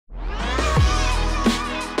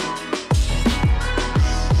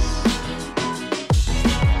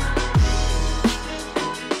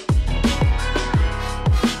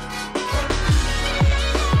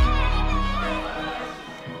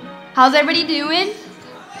How's everybody doing?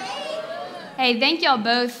 Hey, thank y'all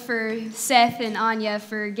both for Seth and Anya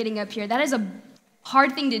for getting up here. That is a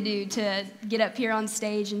hard thing to do, to get up here on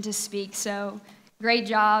stage and to speak. So great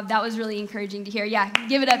job. That was really encouraging to hear. Yeah,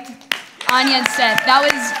 give it up to Anya and Seth. That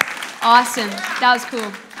was awesome. That was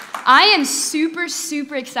cool. I am super,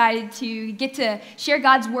 super excited to get to share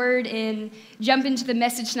God's word and jump into the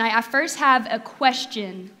message tonight. I first have a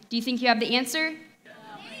question. Do you think you have the answer?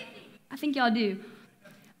 I think y'all do.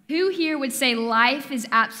 Who here would say life is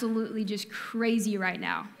absolutely just crazy right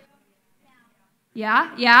now?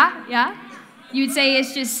 Yeah? You would say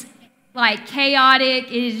it's just like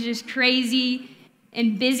chaotic, it is just crazy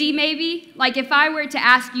and busy maybe? Like if I were to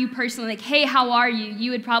ask you personally, like, hey, how are you?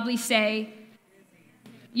 You'd probably first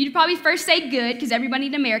say good, because everybody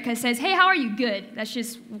in America says, hey, how are you? Good. That's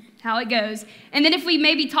just how it goes. And then if we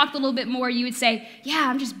maybe talked a little bit more, you would say, yeah,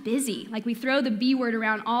 I'm just busy. Like we throw the B word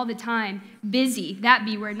around all the time. Busy, that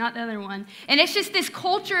B word, not the other one. And it's just this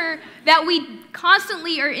culture that we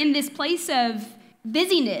constantly are in this place of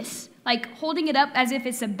busyness, like holding it up as if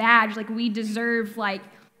it's a badge, like we deserve like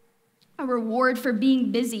a reward for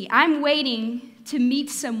being busy. I'm waiting to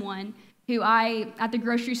meet someone who at the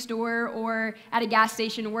grocery store or at a gas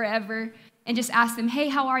station or wherever, and just ask them, hey,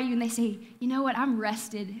 how are you? And they say, you know what, I'm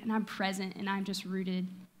rested, and I'm present, and I'm just rooted.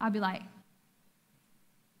 I'd be like,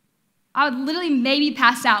 I would literally maybe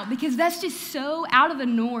pass out, because that's just so out of the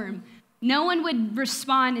norm. No one would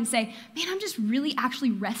respond and say, man, I'm just really actually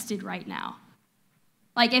rested right now.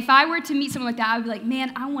 Like, if I were to meet someone like that, I would be like,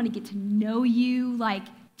 man, I want to get to know you. Like,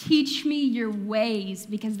 teach me your ways,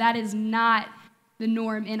 because that is not the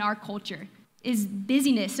norm in our culture, is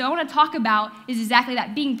busyness. So I want to talk about is exactly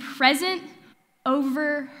that, being present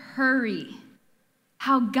over hurry.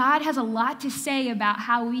 How God has a lot to say about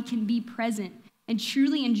how we can be present and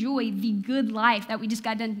truly enjoy the good life that we just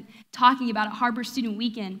got done talking about at Harbor Student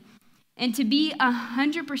Weekend. And to be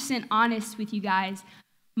 100% honest with you guys,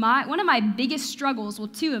 one of my biggest struggles, well,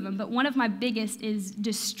 two of them, but one of my biggest is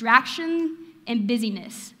distraction and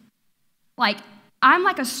busyness. Like, I'm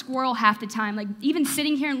like a squirrel half the time. Like, even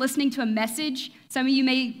sitting here and listening to a message, some of you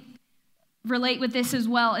may relate with this as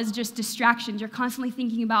well, as just distractions. You're constantly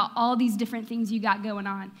thinking about all these different things you got going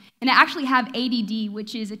on. And I actually have ADD,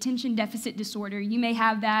 which is attention deficit disorder. You may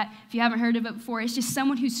have that if you haven't heard of it before. It's just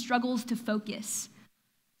someone who struggles to focus.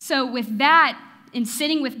 So with that and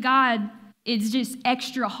sitting with God, it's just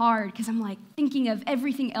extra hard, because I'm like thinking of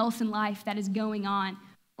everything else in life that is going on.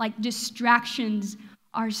 Like distractions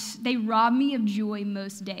they rob me of joy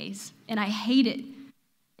most days, and I hate it.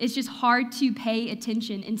 It's just hard to pay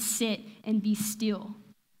attention and sit and be still.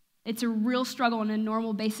 It's a real struggle on a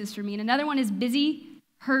normal basis for me. And another one is busy,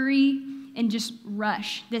 hurry, and just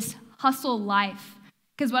rush, this hustle life.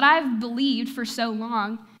 Because what I've believed for so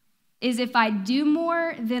long is if I do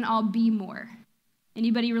more, then I'll be more.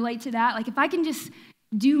 Anybody relate to that? Like if I can just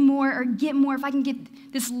do more or get more, if I can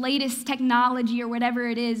get this latest technology or whatever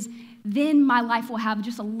it is, then my life will have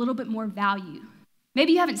just a little bit more value.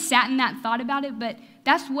 Maybe you haven't sat in that, thought about it, but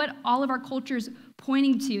that's what all of our culture is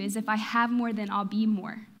pointing to, is if I have more, then I'll be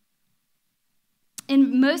more.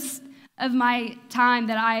 And most of my time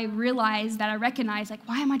that I recognize, like,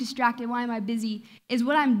 why am I distracted? Why am I busy? Is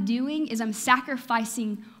what I'm doing is I'm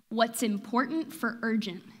sacrificing what's important for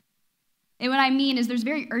urgent. And what I mean is there's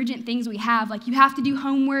very urgent things we have. Like you have to do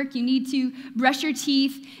homework, you need to brush your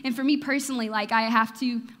teeth. And for me personally, like I have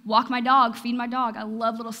to walk my dog, feed my dog. I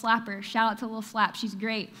love Little Slapper. Shout out to Little Slap, she's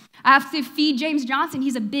great. I have to feed James Johnson,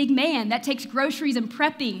 he's a big man. That takes groceries and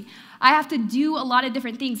prepping. I have to do a lot of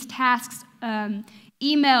different things, tasks,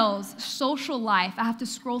 emails, social life. I have to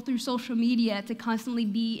scroll through social media to constantly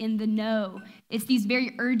be in the know. It's these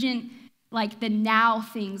very urgent, like the now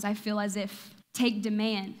things I feel as if take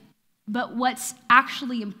demand. But what's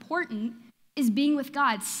actually important is being with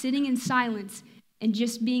God, sitting in silence and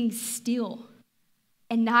just being still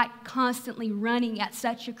and not constantly running at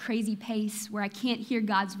such a crazy pace where I can't hear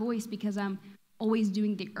God's voice because I'm always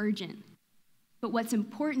doing the urgent. But what's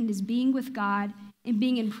important is being with God and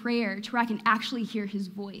being in prayer to where I can actually hear his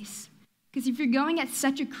voice. Because if you're going at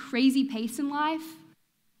such a crazy pace in life,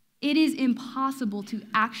 it is impossible to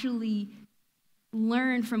actually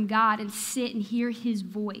learn from God and sit and hear his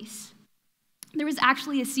voice. There was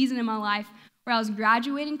actually a season in my life where I was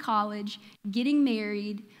graduating college, getting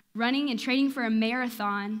married, running and training for a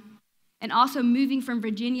marathon, and also moving from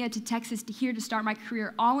Virginia to Texas to here to start my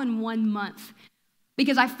career all in 1 month.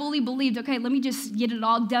 Because I fully believed, okay, let me just get it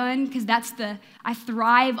all done, because I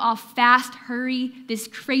thrive off fast, hurry, this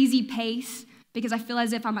crazy pace, because I feel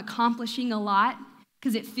as if I'm accomplishing a lot,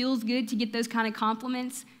 because it feels good to get those kind of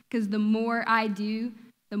compliments, because the more I do,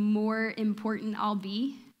 the more important I'll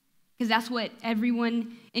be. because that's what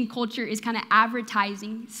everyone in culture is kind of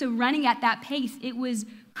advertising. So running at that pace, it was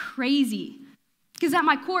crazy. Because at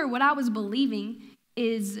my core, what I was believing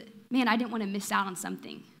is, man, I didn't want to miss out on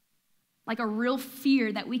something. Like a real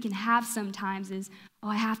fear that we can have sometimes is, oh,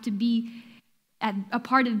 I have to be a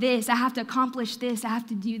part of this. I have to accomplish this. I have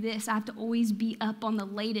to do this. I have to always be up on the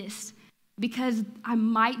latest because I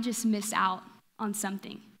might just miss out on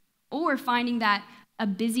something. Or finding that a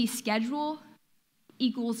busy schedule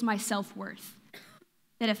equals my self-worth.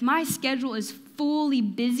 That if my schedule is fully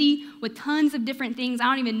busy with tons of different things, I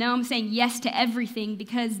don't even know, I'm saying yes to everything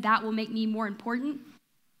because that will make me more important,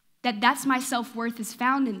 that's my self-worth is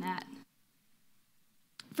found in that.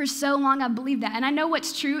 For so long, I believed that. And I know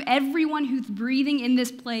what's true. Everyone who's breathing in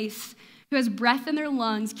this place, who has breath in their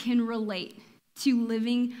lungs, can relate to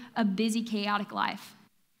living a busy, chaotic life.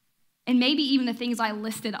 And maybe even the things I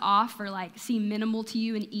listed off are like seem minimal to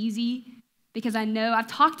you and easy, because I know I've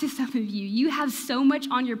talked to some of you. You have so much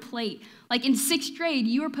on your plate. Like in 6th grade,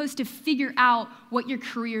 you were supposed to figure out what your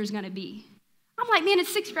career is going to be. I'm like, man, in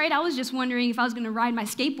 6th grade, I was just wondering if I was going to ride my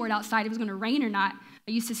skateboard outside, if it was going to rain or not.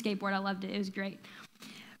 I used to skateboard. I loved it. It was great.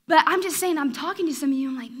 But I'm just saying, I'm talking to some of you,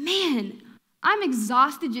 I'm like, man, I'm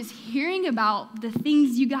exhausted just hearing about the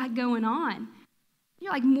things you got going on.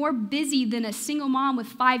 You're like more busy than a single mom with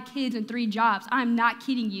 5 kids and 3 jobs. I'm not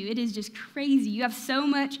kidding you. It is just crazy. You have so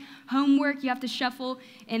much homework you have to shuffle,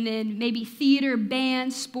 and then maybe theater,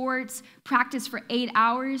 band, sports, practice for 8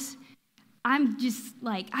 hours. I'm just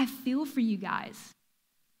like, I feel for you guys.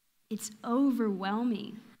 It's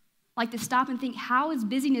overwhelming. Like to stop and think, how is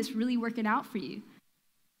busyness really working out for you?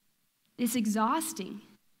 It's exhausting.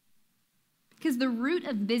 Because the root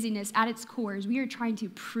of busyness at its core is we are trying to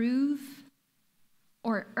prove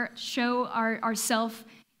or show ourselves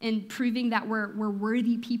in proving that we're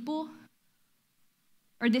worthy people.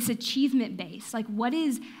 Or this achievement base. Like what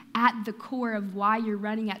is at the core of why you're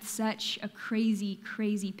running at such a crazy,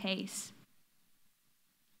 crazy pace?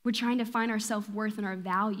 We're trying to find our self-worth and our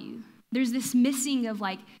value. There's this missing of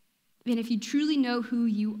like, man, if you truly know who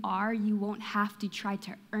you are, you won't have to try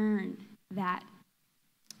to earn that.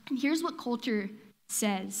 And here's what culture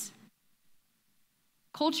says.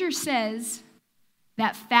 Culture says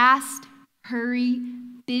that fast, hurry,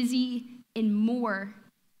 busy, and more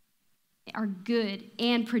are good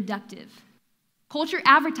and productive. Culture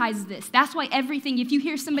advertises this. That's why everything, if you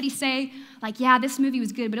hear somebody say, like, yeah, this movie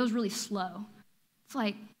was good, but it was really slow. It's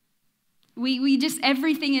like, we just,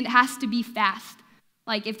 everything, it has to be fast.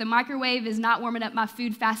 Like, if the microwave is not warming up my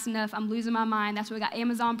food fast enough, I'm losing my mind. That's why we got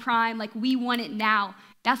Amazon Prime. Like, we want it now.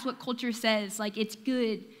 That's what culture says. Like, it's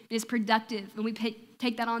good, it's productive, and we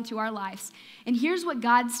take that onto our lives. And here's what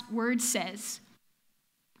God's word says.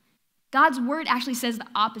 God's word actually says the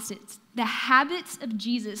opposite. The habits of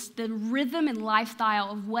Jesus, the rhythm and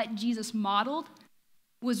lifestyle of what Jesus modeled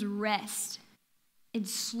was rest.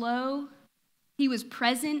 It's slow. He was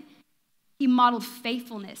present. He modeled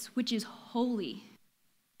faithfulness, which is holy.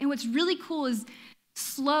 And what's really cool is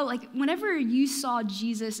slow. Like whenever you saw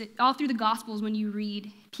Jesus, all through the Gospels when you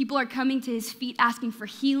read, people are coming to his feet asking for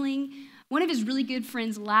healing. One of his really good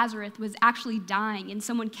friends, Lazarus, was actually dying. And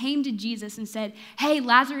someone came to Jesus and said, hey,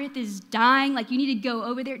 Lazarus is dying. Like you need to go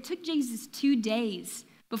over there. It took Jesus 2 days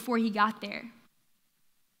before he got there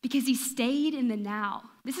because he stayed in the now.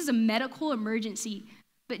 This is a medical emergency,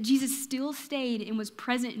 but Jesus still stayed and was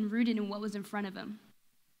present and rooted in what was in front of him.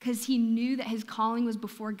 Because he knew that his calling was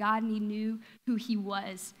before God and he knew who he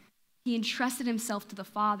was. He entrusted himself to the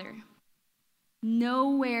Father.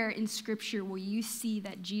 Nowhere in Scripture will you see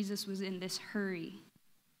that Jesus was in this hurry.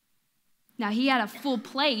 Now, he had a full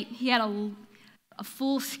plate. He had a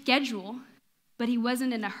full schedule, but he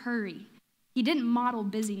wasn't in a hurry. He didn't model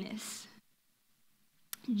busyness.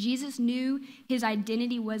 Jesus knew his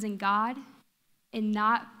identity was in God and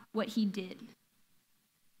not what he did.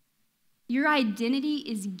 Your identity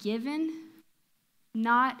is given,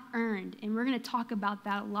 not earned. And we're going to talk about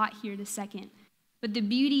that a lot here in a second. But the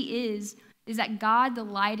beauty is that God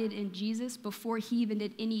delighted in Jesus before he even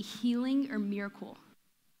did any healing or miracle.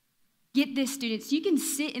 Get this, students. You can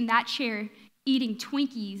sit in that chair eating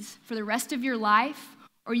Twinkies for the rest of your life,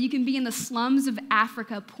 or you can be in the slums of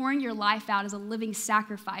Africa pouring your life out as a living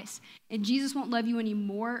sacrifice. And Jesus won't love you any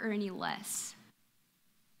more or any less.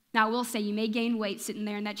 Now, I will say you may gain weight sitting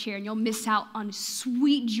there in that chair, and you'll miss out on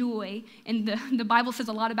sweet joy. And the Bible says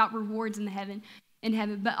a lot about rewards in heaven.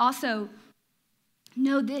 But also,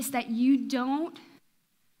 know this, that you don't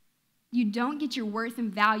get your worth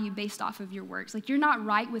and value based off of your works. Like, you're not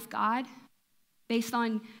right with God based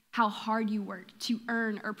on how hard you work to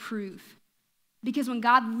earn or prove. Because when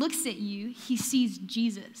God looks at you, he sees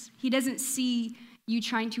Jesus. He doesn't see you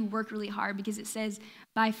trying to work really hard, because it says,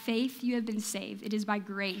 by faith you have been saved. It is by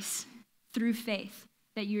grace, through faith,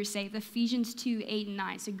 that you are saved. Ephesians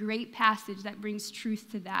 2:8-9. It's a great passage that brings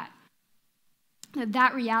truth to that.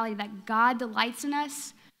 That reality that God delights in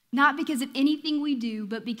us, not because of anything we do,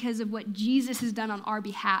 but because of what Jesus has done on our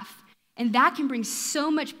behalf. And that can bring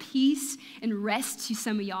so much peace and rest to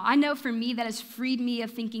some of y'all. I know for me, that has freed me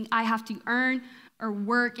of thinking I have to earn or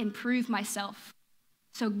work and prove myself,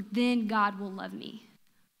 so then God will love me.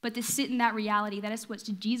 But to sit in that reality, that is what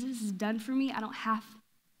Jesus has done for me. I don't have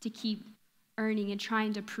to keep earning and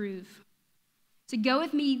trying to prove. So go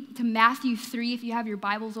with me to Matthew 3. If you have your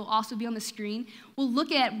Bibles, it'll also be on the screen. We'll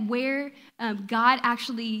look at where God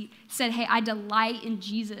actually said, hey, I delight in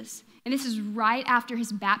Jesus. And this is right after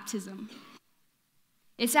his baptism.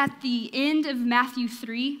 It's at the end of Matthew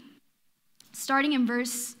 3, starting in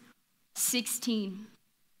verse 16.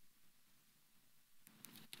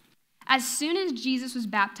 As soon as Jesus was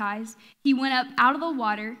baptized, he went up out of the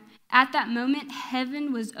water. At that moment,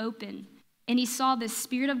 heaven was open, and he saw the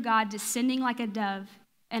Spirit of God descending like a dove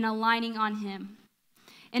and alighting on him.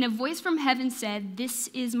 And a voice from heaven said, "This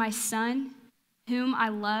is my Son, whom I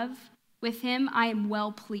love. With him I am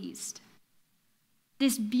well pleased."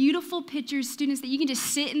 This beautiful picture, students, that you can just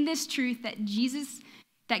sit in this truth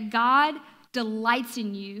that God delights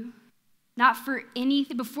in you, not for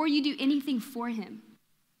anything, before you do anything for him.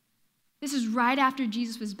 This is right after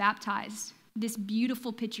Jesus was baptized, this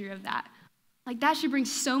beautiful picture of that. Like, that should bring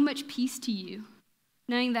so much peace to you,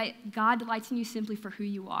 knowing that God delights in you simply for who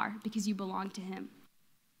you are, because you belong to him.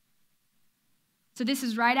 So this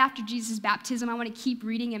is right after Jesus' baptism. I want to keep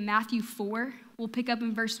reading in Matthew 4. We'll pick up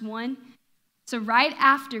in verse 1. So right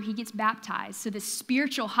after he gets baptized, so the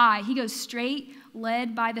spiritual high, he goes straight,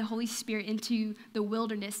 led by the Holy Spirit, into the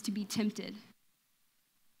wilderness to be tempted.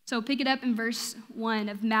 So pick it up in verse 1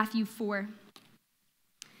 of Matthew 4.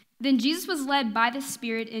 Then Jesus was led by the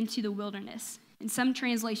Spirit into the wilderness, and some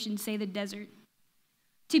translations say the desert,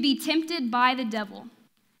 to be tempted by the devil.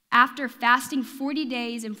 After fasting 40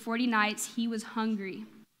 days and 40 nights, he was hungry.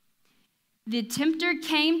 The tempter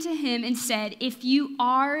came to him and said, "If you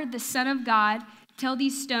are the Son of God, tell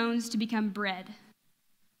these stones to become bread."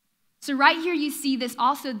 So right here you see this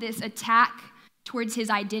attack towards his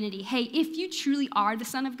identity. Hey, if you truly are the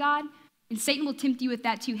Son of God, and Satan will tempt you with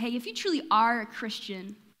that too. Hey, if you truly are a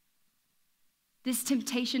Christian, this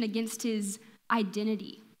temptation against his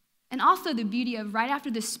identity. And also the beauty of right after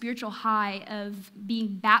the spiritual high of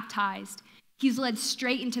being baptized, he's led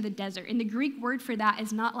straight into the desert. And the Greek word for that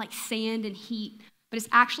is not like sand and heat, but it's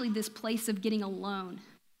actually this place of getting alone.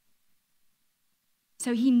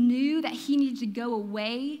 So he knew that he needed to go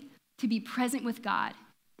away to be present with God.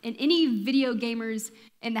 And any video gamers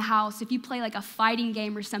in the house, if you play like a fighting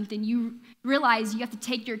game or something, you realize you have to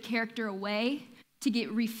take your character away to get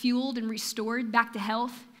refueled and restored back to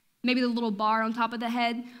health. Maybe the little bar on top of the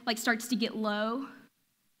head starts to get low.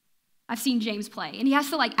 I've seen James play, and he has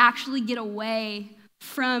to actually get away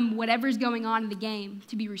from whatever's going on in the game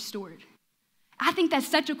to be restored. I think that's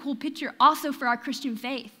such a cool picture also for our Christian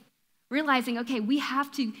faith. Realizing, okay,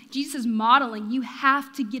 Jesus is modeling, you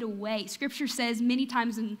have to get away. Scripture says many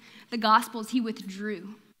times in the Gospels, he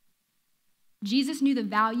withdrew. Jesus knew the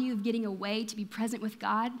value of getting away to be present with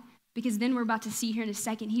God, because then we're about to see here in a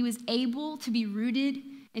second, he was able to be rooted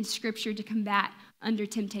in Scripture to combat under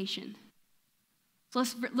temptation. So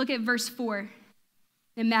let's look at verse 4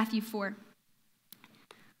 in Matthew 4.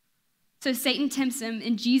 So Satan tempts him,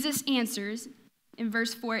 and Jesus answers in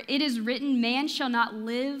verse 4, "It is written, man shall not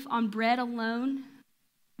live on bread alone,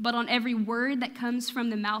 but on every word that comes from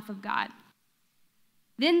the mouth of God."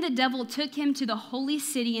 Then the devil took him to the holy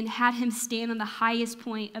city and had him stand on the highest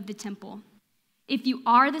point of the temple. "If you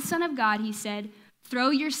are the Son of God," he said,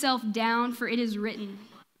 "throw yourself down, for it is written,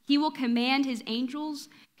 he will command his angels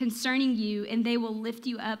concerning you, and they will lift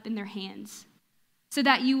you up in their hands, so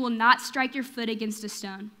that you will not strike your foot against a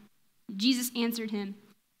stone." Jesus answered him,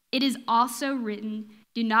 "It is also written,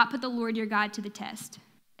 do not put the Lord your God to the test."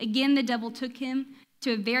 Again, the devil took him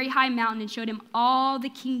to a very high mountain and showed him all the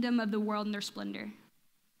kingdom of the world and their splendor.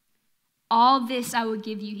 "All this I will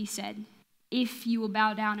give you," he said, "if you will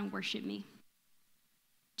bow down and worship me."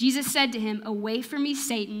 Jesus said to him, "Away from me,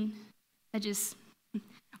 Satan."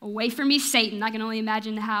 Away from me, Satan. I can only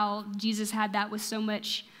imagine how Jesus had that with so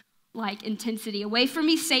much intensity. "Away from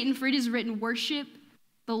me, Satan, for it is written, worship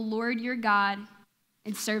the Lord your God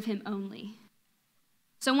and serve him only."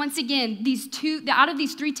 So once again, out of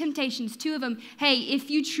these three temptations, two of them, hey, if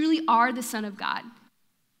you truly are the Son of God,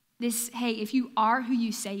 if you are who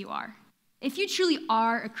you say you are, If you truly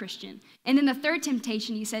are a Christian. And then the third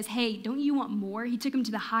temptation, he says, hey, don't you want more? He took him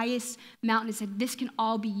to the highest mountain and said, this can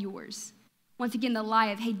all be yours. Once again, the lie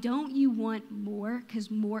of, hey, don't you want more? Because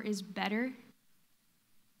more is better.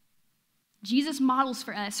 Jesus models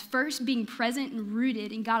for us, first being present and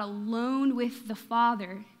rooted in God alone with the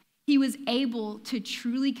Father, he was able to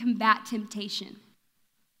truly combat temptation.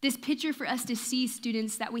 This picture for us to see,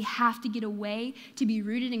 students, that we have to get away to be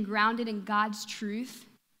rooted and grounded in God's truth.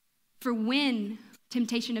 For when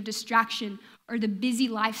temptation of distraction or the busy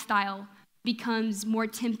lifestyle becomes more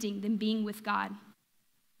tempting than being with God.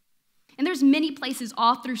 And there's many places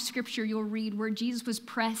all through Scripture you'll read where Jesus was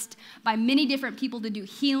pressed by many different people to do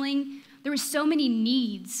healing. There were so many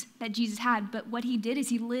needs that Jesus had, but what he did is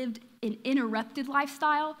he lived an interrupted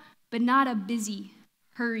lifestyle, but not a busy,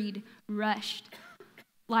 hurried, rushed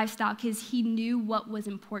lifestyle, because he knew what was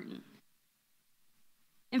important.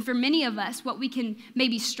 And for many of us, what we can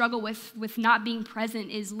maybe struggle with not being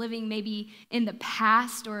present is living maybe in the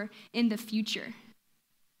past or in the future.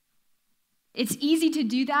 It's easy to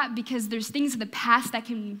do that because there's things in the past that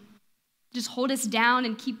can just hold us down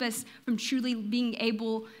and keep us from truly being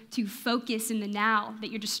able to focus in the now, that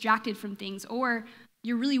you're distracted from things, or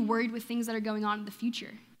you're really worried with things that are going on in the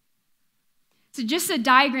future. So just a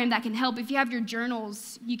diagram that can help. If you have your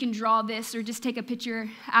journals, you can draw this or just take a picture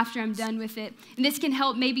after I'm done with it. And this can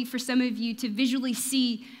help maybe for some of you to visually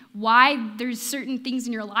see why there's certain things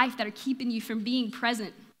in your life that are keeping you from being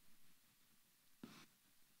present.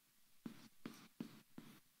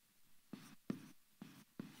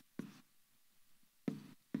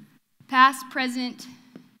 Past, present,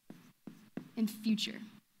 and future.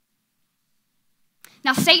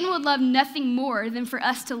 Now, Satan would love nothing more than for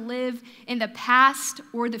us to live in the past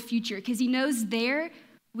or the future, because he knows there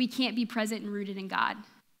we can't be present and rooted in God.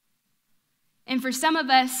 And for some of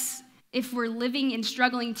us, if we're living and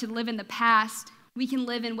struggling to live in the past, we can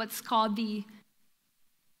live in what's called the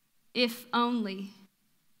if only.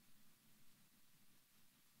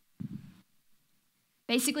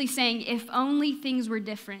 Basically saying, if only things were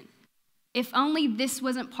different. If only this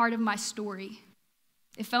wasn't part of my story.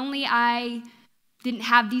 If only I didn't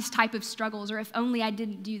have these type of struggles, or if only I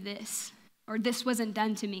didn't do this, or this wasn't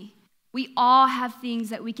done to me. We all have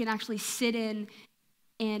things that we can actually sit in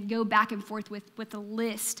and go back and forth with a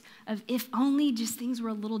list of if only just things were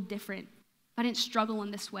a little different, if I didn't struggle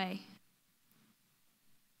in this way.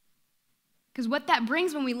 Because what that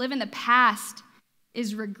brings when we live in the past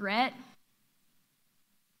is regret,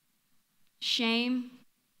 shame,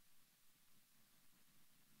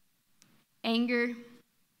 anger,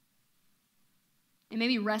 and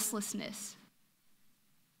maybe restlessness.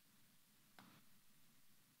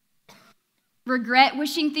 Regret,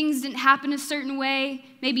 wishing things didn't happen a certain way.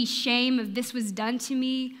 Maybe shame of this was done to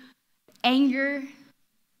me. Anger,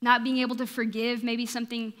 not being able to forgive. Maybe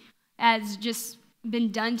something has just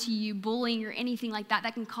been done to you, bullying or anything like that,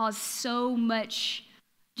 that can cause so much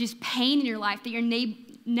just pain in your life that you're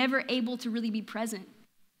never able to really be present.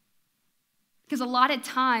 Because a lot of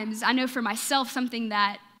times, I know for myself, something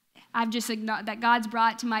that I've just ignored, that God's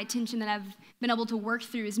brought to my attention that I've been able to work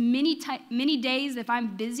through is many days if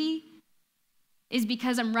I'm busy is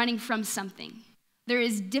because I'm running from something. There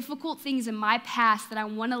is difficult things in my past that I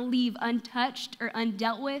want to leave untouched or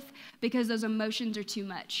undealt with because those emotions are too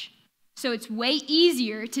much. So it's way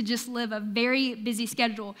easier to just live a very busy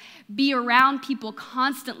schedule, be around people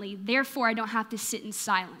constantly, therefore I don't have to sit in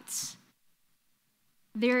silence.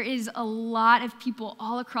 There is a lot of people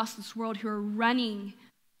all across this world who are running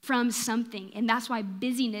from something, and that's why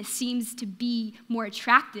busyness seems to be more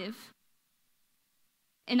attractive.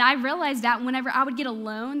 And I realized that whenever I would get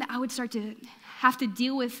alone, that I would start to have to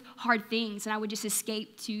deal with hard things, and I would just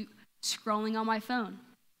escape to scrolling on my phone.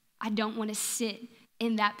 I don't want to sit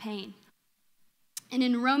in that pain. And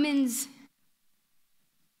in Romans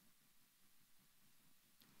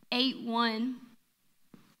 8:1,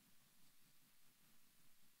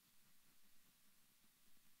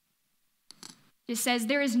 it says,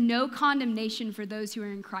 there is no condemnation for those who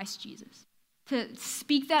are in Christ Jesus. To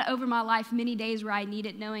speak that over my life many days where I need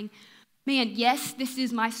it, knowing, man, yes, this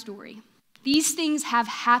is my story. These things have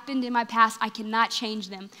happened in my past. I cannot change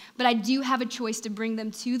them. But I do have a choice to bring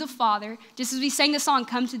them to the Father. Just as we sang the song,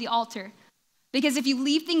 come to the altar. Because if you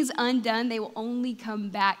leave things undone, they will only come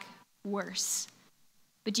back worse.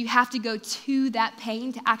 But you have to go to that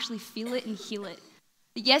pain to actually feel it and heal it.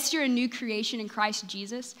 But yes, you're a new creation in Christ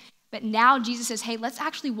Jesus. But now Jesus says, hey, let's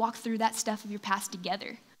actually walk through that stuff of your past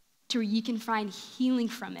together to where you can find healing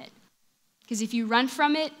from it. Because if you run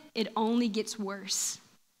from it, it only gets worse.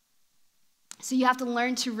 So you have to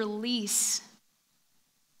learn to release.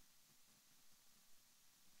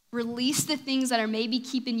 Release the things that are maybe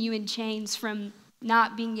keeping you in chains from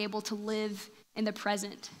not being able to live in the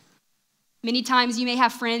present. Many times you may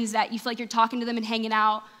have friends that you feel like you're talking to them and hanging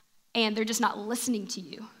out, and they're just not listening to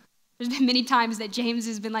you. There's been many times that James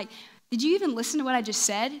has been like, did you even listen to what I just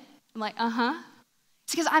said? I'm like, uh-huh.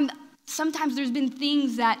 It's because sometimes there's been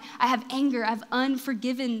things that I have anger, I have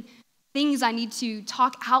unforgiven things I need to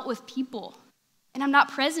talk out with people, and I'm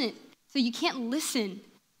not present. So you can't listen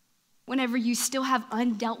whenever you still have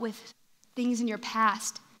undealt with things in your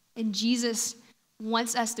past. And Jesus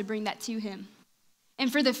wants us to bring that to him.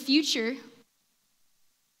 And for the future,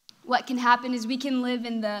 what can happen is we can live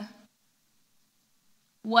in the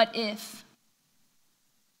what if.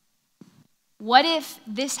 What if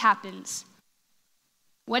this happens?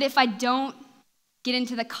 What if I don't get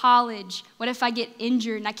into the college? What if I get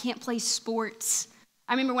injured and I can't play sports?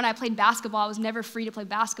 I remember when I played basketball, I was never free to play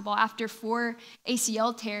basketball. After 4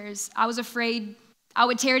 ACL tears, I was afraid I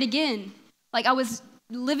would tear it again. Like I was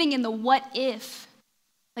living in the what if.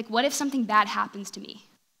 Like what if something bad happens to me?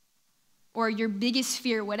 Or your biggest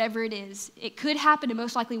fear, whatever it is. It could happen and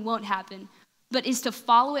most likely won't happen. But is to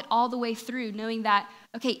follow it all the way through, knowing that,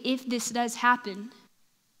 okay, if this does happen,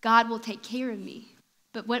 God will take care of me.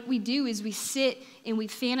 But what we do is we sit and we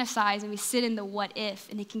fantasize and we sit in the what if,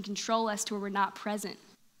 and it can control us to where we're not present.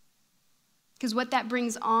 Because what that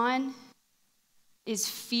brings on is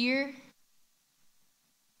fear,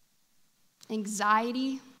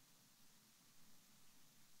 anxiety,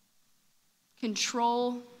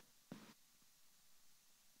 control,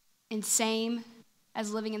 and same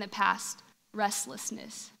as living in the past,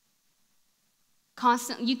 restlessness.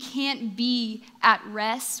 Constantly, you can't be at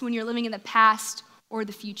rest when you're living in the past or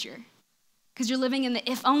the future. Because you're living in the,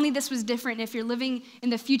 if only this was different. If you're living in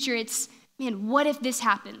the future, it's, man, what if this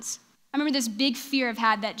happens? I remember this big fear I've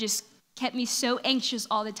had that just kept me so anxious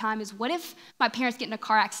all the time is, what if my parents get in a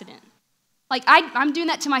car accident? Like, I'm doing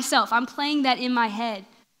that to myself. I'm playing that in my head.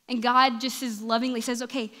 And God just as lovingly says,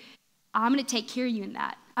 okay, I'm going to take care of you in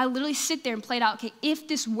that. I literally sit there and play it out, okay, if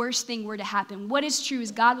this worst thing were to happen, what is true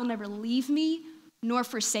is God will never leave me nor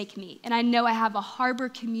forsake me. And I know I have a harbor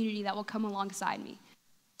community that will come alongside me.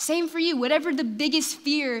 Same for you. Whatever the biggest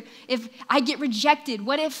fear, if I get rejected,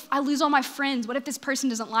 what if I lose all my friends? What if this person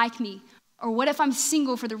doesn't like me? Or what if I'm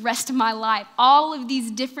single for the rest of my life? All of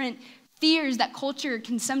these different fears that culture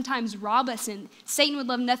can sometimes rob us in. Satan would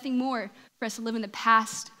love nothing more for us to live in the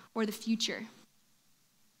past or the future.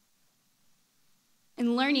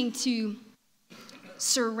 And learning to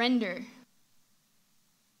surrender.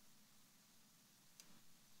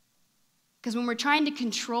 Because when we're trying to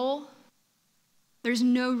control, there's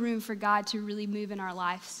no room for God to really move in our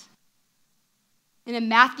lives. And in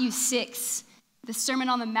Matthew 6, the Sermon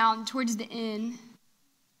on the Mount, towards the end,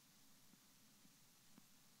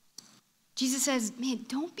 Jesus says, man,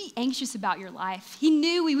 don't be anxious about your life. He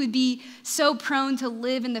knew we would be so prone to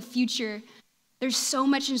live in the future. There's so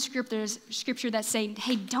much in scripture that's saying,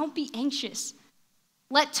 hey, don't be anxious.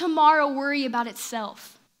 Let tomorrow worry about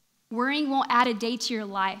itself. Worrying won't add a day to your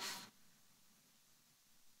life.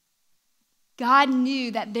 God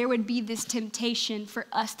knew that there would be this temptation for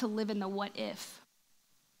us to live in the what if.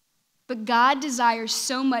 But God desires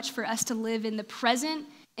so much for us to live in the present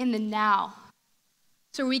and the now,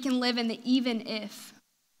 so we can live in the even if.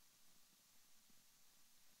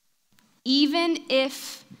 Even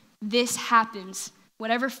if this happens,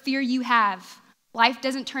 whatever fear you have, life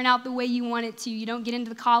doesn't turn out the way you want it to, you don't get into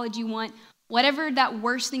the college you want, whatever that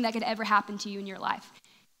worst thing that could ever happen to you in your life.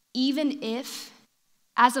 Even if,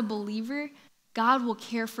 as a believer, God will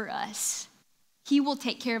care for us. He will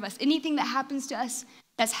take care of us. Anything that happens to us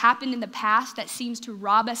that's happened in the past that seems to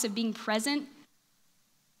rob us of being present,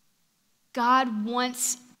 God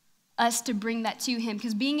wants us to bring that to him.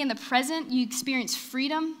 Because being in the present, you experience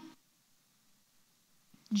freedom,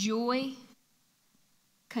 joy,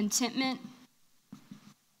 contentment,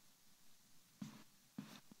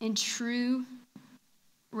 and true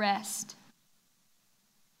rest.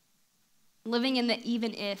 Living in the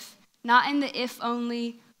even if. Not in the if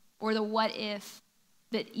only or the what if,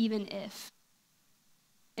 but even if.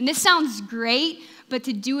 And this sounds great, but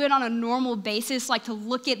to do it on a normal basis, like to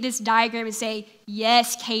look at this diagram and say,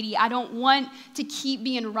 yes, Katie, I don't want to keep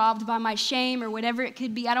being robbed by my shame or whatever it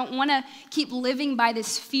could be. I don't want to keep living by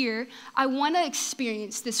this fear. I want to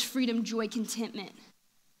experience this freedom, joy, contentment.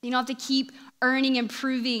 You don't have to keep earning and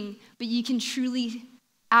proving, but you can truly,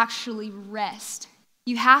 actually rest.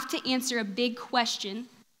 You have to answer a big question.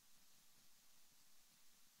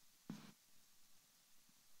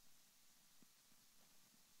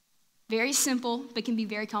 Very simple, but can be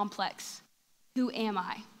very complex. Who am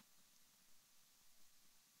I?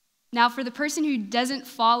 Now, for the person who doesn't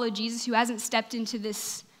follow Jesus, who hasn't stepped into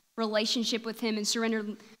this relationship with him and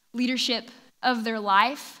surrendered leadership of their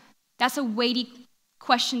life, that's a weighty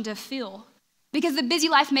question to feel. Because the busy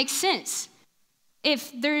life makes sense.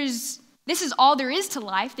 If this is all there is to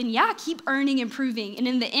life, then yeah, keep earning, improving, and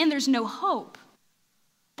in the end, there's no hope.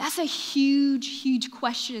 That's a huge, huge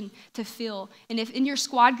question to feel. And if in your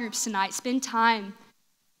squad groups tonight, spend time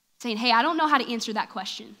saying, hey, I don't know how to answer that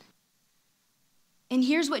question. And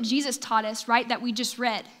here's what Jesus taught us, right, that we just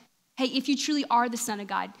read. Hey, if you truly are the Son of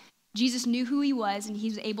God, Jesus knew who he was, and he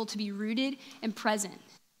was able to be rooted and present.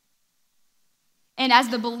 And as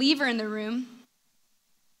the believer in the room,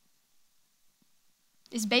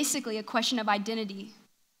 is basically a question of identity.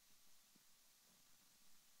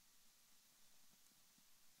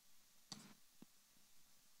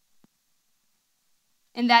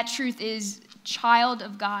 And that truth is child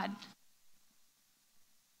of God.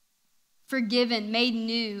 Forgiven, made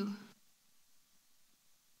new.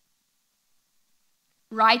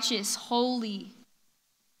 Righteous, holy,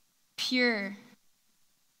 pure.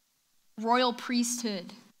 Royal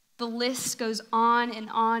priesthood. The list goes on and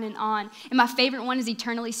on and on. And my favorite one is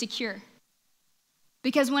eternally secure.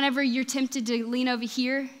 Because whenever you're tempted to lean over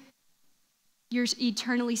here, you're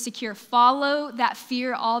eternally secure. Follow that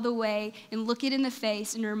fear all the way and look it in the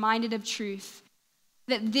face and reminded of truth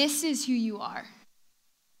that this is who you are.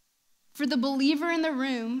 For the believer in the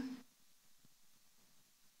room,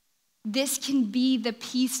 this can be the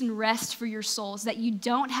peace and rest for your souls, that you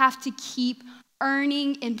don't have to keep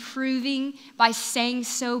earning, improving by staying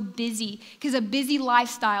so busy, because a busy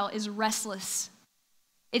lifestyle is restless.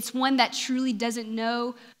 It's one that truly doesn't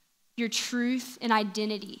know your truth and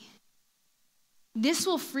identity. This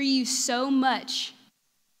will free you so much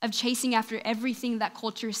of chasing after everything that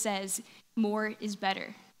culture says more is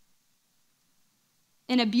better.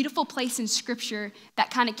 And a beautiful place in Scripture that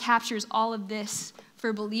kind of captures all of this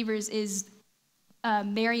for believers is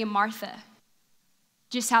Mary and Martha.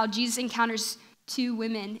 Just how Jesus encounters two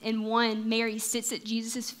women, and one, Mary, sits at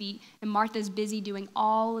Jesus' feet, and Martha's busy doing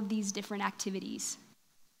all of these different activities.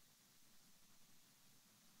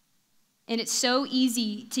 And it's so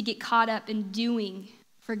easy to get caught up in doing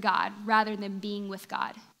for God rather than being with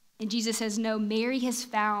God. And Jesus says, no, Mary has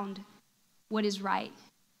found what is right.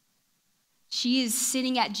 She is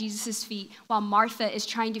sitting at Jesus' feet while Martha is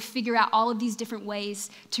trying to figure out all of these different ways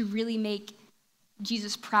to really make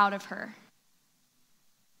Jesus proud of her.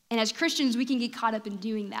 And as Christians, we can get caught up in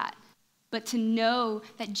doing that. But to know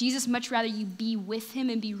that Jesus much rather you be with him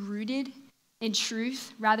and be rooted in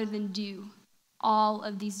truth rather than do all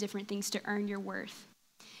of these different things to earn your worth.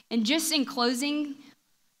 And just in closing,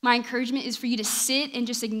 my encouragement is for you to sit and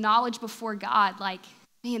just acknowledge before God, like,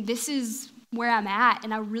 man, this is where I'm at,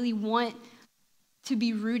 and I really want to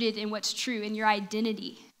be rooted in what's true, in your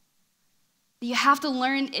identity. You have to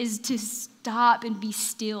learn is to stop and be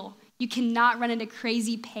still. You cannot run at a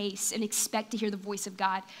crazy pace and expect to hear the voice of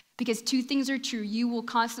God, because two things are true. You will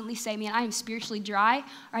constantly say, man, I am spiritually dry,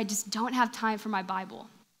 or I just don't have time for my Bible.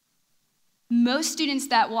 Most students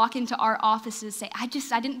that walk into our offices say, I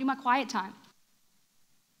didn't do my quiet time.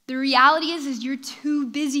 The reality is you're too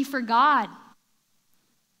busy for God.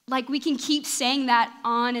 Like, we can keep saying that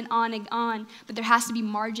on and on and on, but there has to be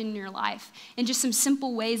margin in your life. And just some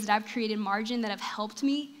simple ways that I've created margin that have helped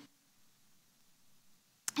me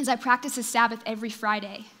is I practice a Sabbath every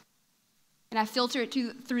Friday. And I filter it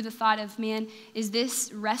through the thought of, man, is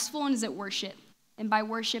this restful and is it worship? And by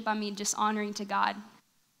worship, I mean just honoring to God.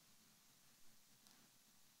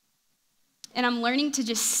 And I'm learning to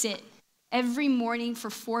just sit. Every morning for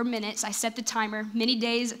 4 minutes, I set the timer. Many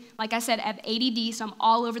days, like I said, I have ADD, so I'm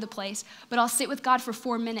all over the place. But I'll sit with God for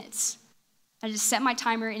 4 minutes. I just set my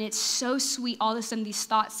timer, and it's so sweet. All of a sudden, these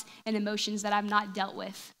thoughts and emotions that I've not dealt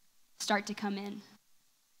with start to come in.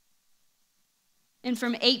 And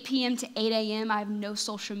from 8 p.m. to 8 a.m., I have no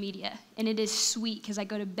social media. And it is sweet because I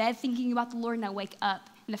go to bed thinking about the Lord, and I wake up,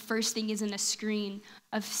 and the first thing isn't a screen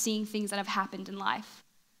of seeing things that have happened in life.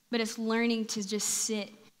 But it's learning to just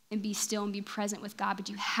sit and be still and be present with God, but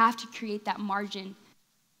you have to create that margin.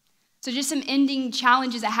 So just some ending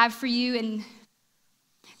challenges I have for you, and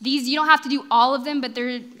these, you don't have to do all of them, but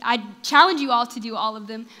I challenge you all to do all of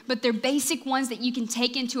them, but they're basic ones that you can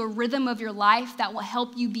take into a rhythm of your life that will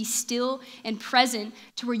help you be still and present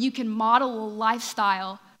to where you can model a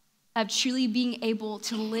lifestyle of truly being able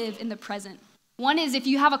to live in the present. One is, if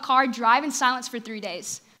you have a car, drive in silence for 3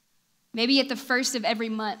 days, maybe at the first of every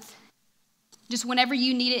month. Just whenever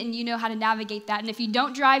you need it and you know how to navigate that. And if you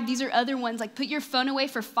don't drive, these are other ones, like put your phone away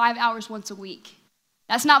for 5 hours once a week.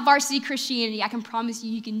 That's not varsity Christianity. I can promise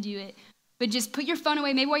you can do it. But just put your phone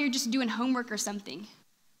away, maybe while you're just doing homework or something.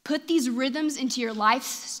 Put these rhythms into your life,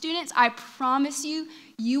 students. I promise you,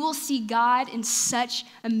 you will see God in such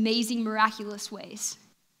amazing, miraculous ways.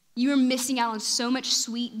 You are missing out on so much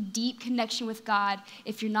sweet, deep connection with God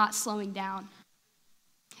if you're not slowing down.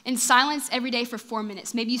 And silence every day for 4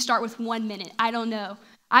 minutes. Maybe you start with 1 minute. I don't know.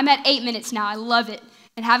 I'm at 8 minutes now. I love it.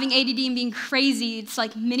 And having ADD and being crazy, it's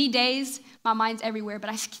like many days, my mind's everywhere, but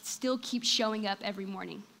I still keep showing up every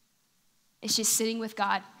morning. It's just sitting with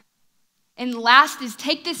God. And last is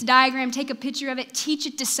take this diagram, take a picture of it, teach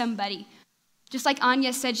it to somebody. Just like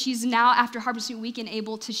Anya said, she's now, after Harvest Student Weekend,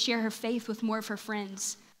 able to share her faith with more of her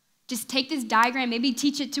friends. Just take this diagram, maybe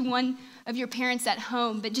teach it to one of your parents at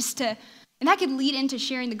home, but and that could lead into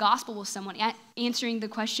sharing the gospel with someone, answering the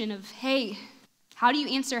question of, hey, how do you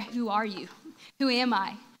answer, who are you? Who am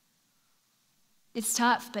I? It's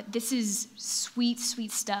tough, but this is sweet,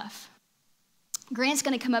 sweet stuff. Grant's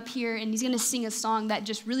going to come up here, and he's going to sing a song that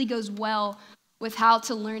just really goes well with how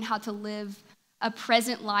to learn how to live a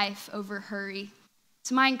present life over hurry.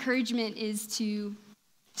 So my encouragement is to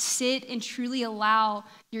sit and truly allow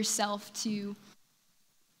yourself to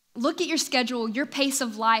look at your schedule, your pace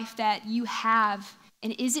of life that you have,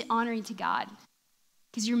 and is it honoring to God?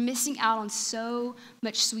 Because you're missing out on so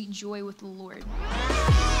much sweet joy with the Lord.